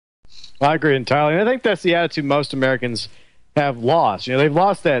I agree entirely. And I think that's the attitude most Americans have lost. They've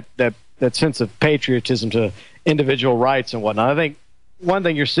lost that sense of patriotism to individual rights and whatnot. I think one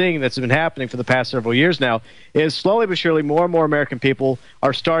thing you're seeing that's been happening for the past several years now is slowly but surely more and more American people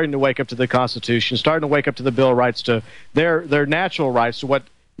are starting to wake up to the Constitution, starting to wake up to the Bill of Rights, to their natural rights, to what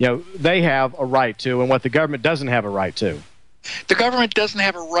they have a right to and what the government doesn't have a right to. The government doesn't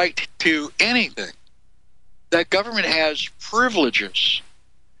have a right to anything. That government has privileges.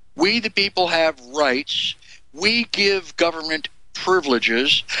 We, the people, have rights. We give government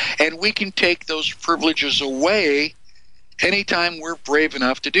privileges, and we can take those privileges away anytime we're brave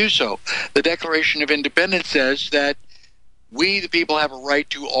enough to do so. The Declaration of Independence says that we, the people, have a right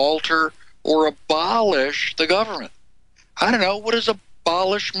to alter or abolish the government. I don't know, what does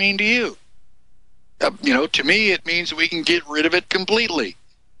abolish mean to you? To me, it means we can get rid of it completely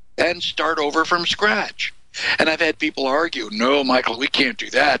and start over from scratch. And I've had people argue, no, Michael, we can't do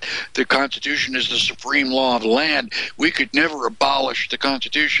that. The Constitution is the supreme law of the land. We could never abolish the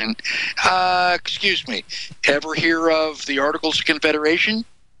Constitution. Excuse me, ever hear of the Articles of Confederation?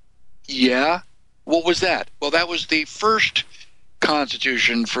 Yeah. What was that? Well, that was the first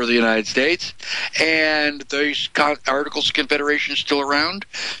Constitution for the United States. And those Articles of Confederation still around?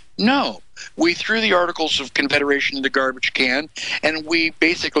 No. We threw the Articles of Confederation in the garbage can, and we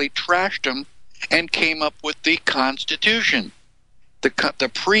basically trashed them and came up with the Constitution.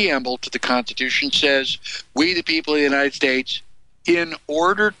 The preamble to the Constitution says, we, the people of the United States, in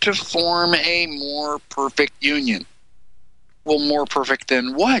order to form a more perfect union. Well, more perfect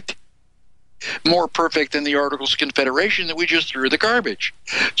than what? More perfect than the Articles of Confederation that we just threw in the garbage.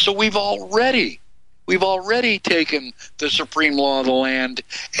 So we've already taken the supreme law of the land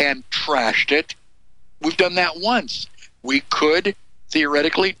and trashed it. We've done that once. We could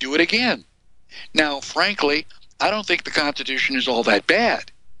theoretically do it again. Now, frankly, I don't think the Constitution is all that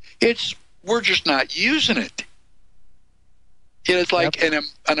bad. We're just not using it. It's like an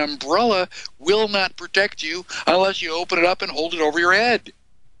umbrella will not protect you unless you open it up and hold it over your head.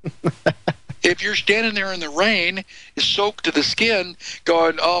 If you're standing there in the rain, soaked to the skin,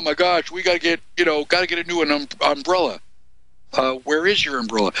 going, "Oh my gosh, we got to get a new umbrella." Where is your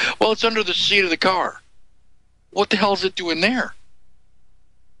umbrella? Well, it's under the seat of the car. What the hell is it doing there?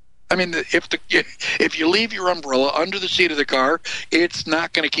 I mean, if you leave your umbrella under the seat of the car, it's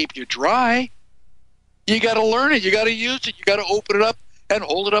not going to keep you dry. You got to learn it. You got to use it. You got to open it up and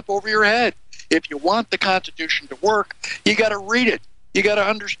hold it up over your head. If you want the Constitution to work, you got to read it. You got to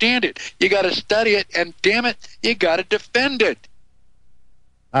understand it. You got to study it, and damn it, you got to defend it.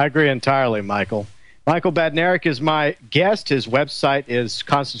 I agree entirely, Michael. Michael Badnarik is my guest. His website is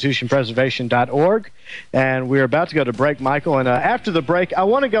constitutionpreservation.org. And we're about to go to break, Michael. And after the break, I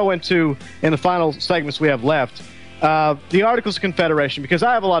want to go into, in the final segments we have left, the Articles of Confederation, because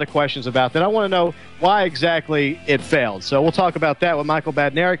I have a lot of questions about that. I want to know why exactly it failed. So we'll talk about that with Michael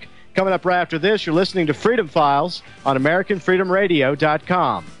Badnarik. Coming up right after this, you're listening to Freedom Files on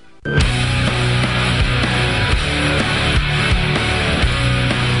AmericanFreedomRadio.com.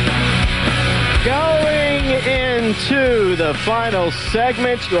 Going into the final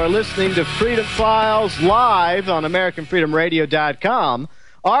segment, you are listening to Freedom Files live on AmericanFreedomRadio.com.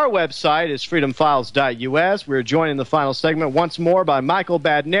 Our website is freedomfiles.us. We're joined in the final segment once more by Michael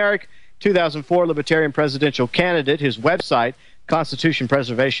Badnarik, 2004 Libertarian presidential candidate. His website,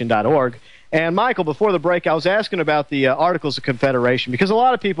 constitutionpreservation.org. And Michael, before the break, I was asking about the Articles of Confederation, because a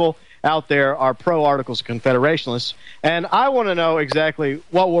lot of people out there are pro-Articles of Confederationists, and I want to know exactly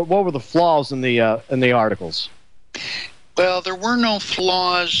what were the flaws in the Articles. Well, there were no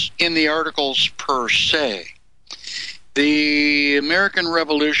flaws in the Articles per se. The American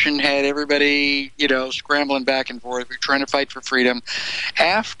Revolution had everybody, scrambling back and forth, trying to fight for freedom.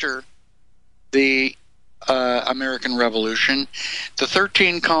 After the American Revolution, the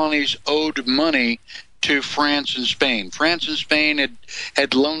 13 colonies owed money to France and Spain. France and Spain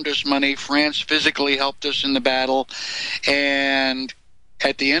had loaned us money. France physically helped us in the battle. And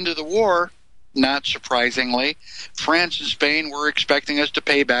at the end of the war, not surprisingly, France and Spain were expecting us to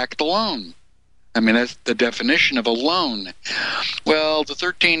pay back the loan. I mean, that's the definition of a loan. Well, the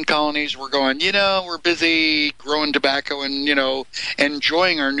 13 colonies were going, we're busy growing tobacco and,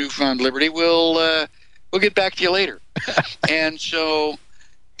 enjoying our newfound liberty. We'll get back to you later. And so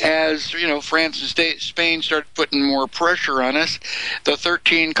as, France and Spain started putting more pressure on us, the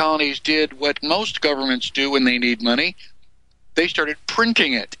 13 colonies did what most governments do when they need money. They started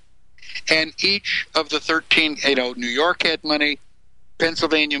printing it. And each of the 13, New York had money,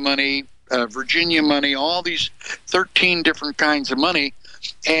 Pennsylvania money, Virginia money, all these 13 different kinds of money,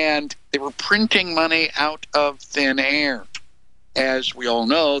 and they were printing money out of thin air. as we all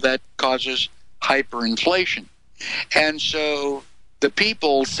know, that causes hyperinflation. And so the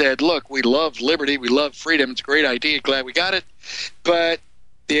people said, look, we love liberty, we love freedom, it's a great idea, glad we got it, but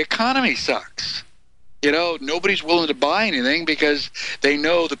the economy sucks. You know, nobody's willing to buy anything because they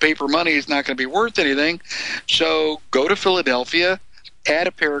know the paper money is not going to be worth anything. So go to Philadelphia, add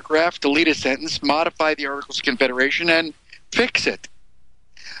a paragraph, delete a sentence, modify the Articles of Confederation, and fix it.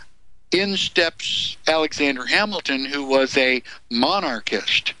 In steps Alexander Hamilton, who was a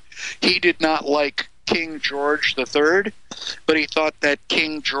monarchist. He did not like King George III, but he thought that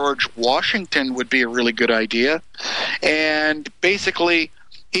King George Washington would be a really good idea. And basically,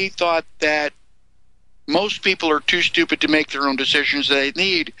 he thought that most people are too stupid to make their own decisions. They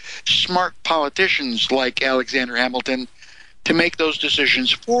need smart politicians like Alexander Hamilton to make those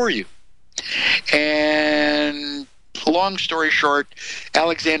decisions for you. And long story short,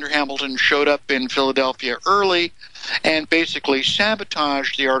 Alexander Hamilton showed up in Philadelphia early and basically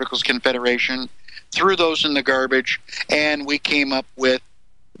sabotaged the Articles of Confederation, threw those in the garbage, and we came up with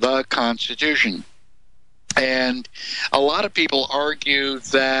the Constitution. And a lot of people argue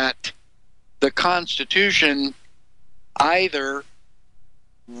that the Constitution either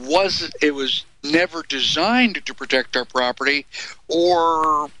was never designed to protect our property,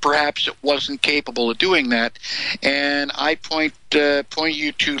 or perhaps it wasn't capable of doing that. And I point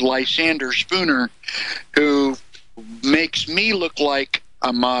you to Lysander Spooner, who makes me look like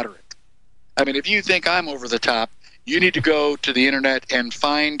a moderate. I mean, if you think I'm over the top, you need to go to the internet and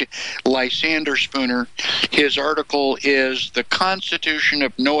find Lysander Spooner. His article is The Constitution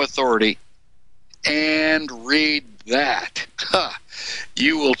of No Authority, and read that.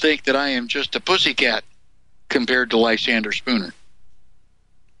 You will think that I am just a pussycat compared to Lysander Spooner.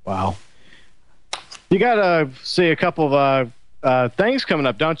 Wow. You got to see a couple of things coming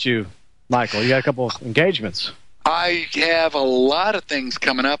up, don't you, Michael? You got a couple of engagements. I have a lot of things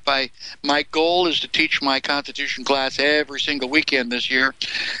coming up. My goal is to teach my Constitution class every single weekend this year.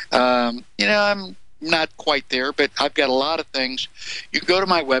 I'm not quite there, but I've got a lot of things. You can go to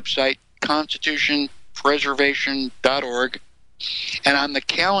my website, constitutionpreservation.org, and on the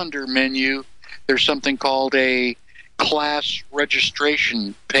calendar menu, there's something called a class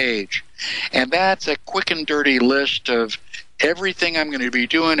registration page. And that's a quick and dirty list of everything I'm going to be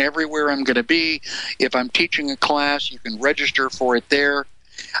doing, everywhere I'm going to be. If I'm teaching a class, you can register for it there.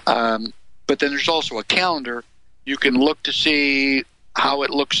 But then there's also a calendar. You can look to see how it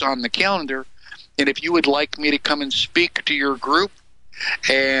looks on the calendar. And if you would like me to come and speak to your group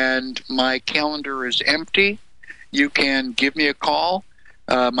and my calendar is empty, you can give me a call.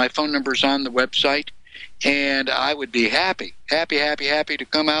 My phone number is on the website. And I would be happy to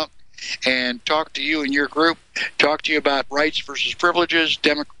come out and talk to you and your group, talk to you about rights versus privileges,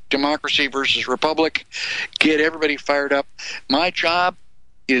 democracy versus republic, get everybody fired up. My job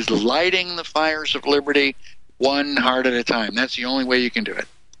is lighting the fires of liberty one heart at a time. That's the only way you can do it.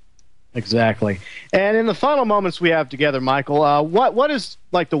 Exactly. And in the final moments we have together, Michael, what is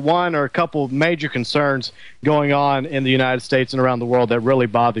like the one or a couple of major concerns going on in the United States and around the world that really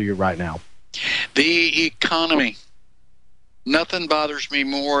bother you right now? The economy. Nothing bothers me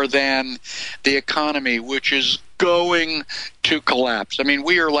more than the economy, which is going to collapse. I mean,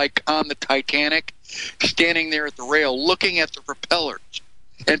 we are like on the Titanic, standing there at the rail, looking at the propellers.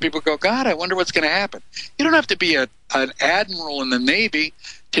 And people go, God, I wonder what's going to happen. You don't have to be an admiral in the Navy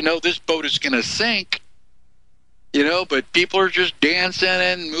to know this boat is going to sink. But people are just dancing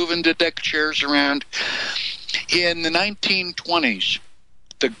and moving the deck chairs around. In the 1920s,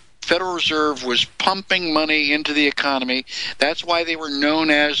 the Federal Reserve was pumping money into the economy. That's why they were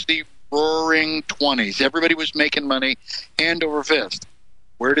known as the Roaring Twenties. Everybody was making money hand over fist.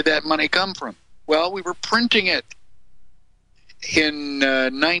 Where did that money come from? Well, we were printing it. In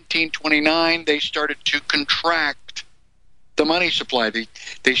 1929, they started to contract the money supply.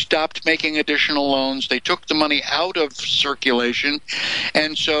 They stopped making additional loans. They took the money out of circulation.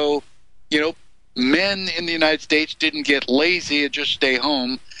 And so, men in the United States didn't get lazy and just stay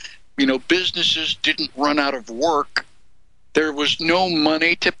home. Businesses didn't run out of work. There was no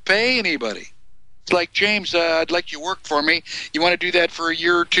money to pay anybody. It's like, James, I'd like you to work for me. You want to do that for a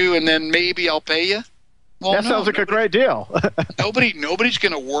year or two, and then maybe I'll pay you? Well, that sounds like a great deal. Nobody's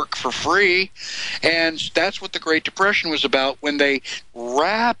going to work for free. And that's what the Great Depression was about, when they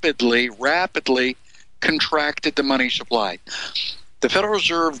rapidly contracted the money supply. The Federal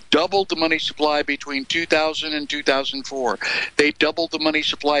Reserve doubled the money supply between 2000 and 2004. They doubled the money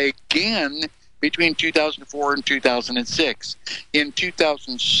supply again between 2004 and 2006. In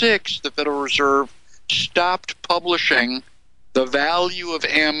 2006, the Federal Reserve stopped publishing the value of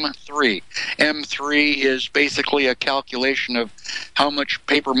M3. M3 is basically a calculation of how much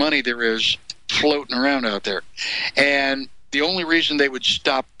paper money there is floating around out there. And the only reason they would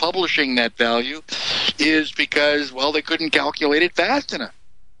stop publishing that value is because, well, they couldn't calculate it fast enough.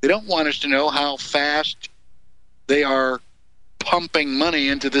 They don't want us to know how fast they are pumping money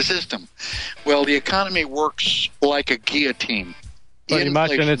into the system. Well, the economy works like a guillotine. Pretty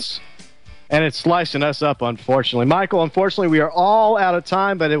much, and it's slicing us up, unfortunately. Michael, unfortunately, we are all out of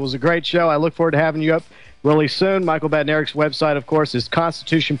time, but it was a great show. I look forward to having you up really soon. Michael Badnarik's website, of course, is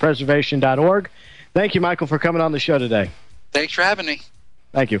constitutionpreservation.org. Thank you, Michael, for coming on the show today. Thanks for having me.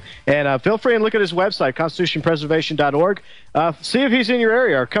 Thank you. And feel free and look at his website, constitutionpreservation.org. See if he's in your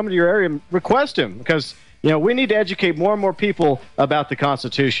area or come to your area and request him, because we need to educate more and more people about the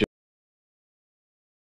Constitution.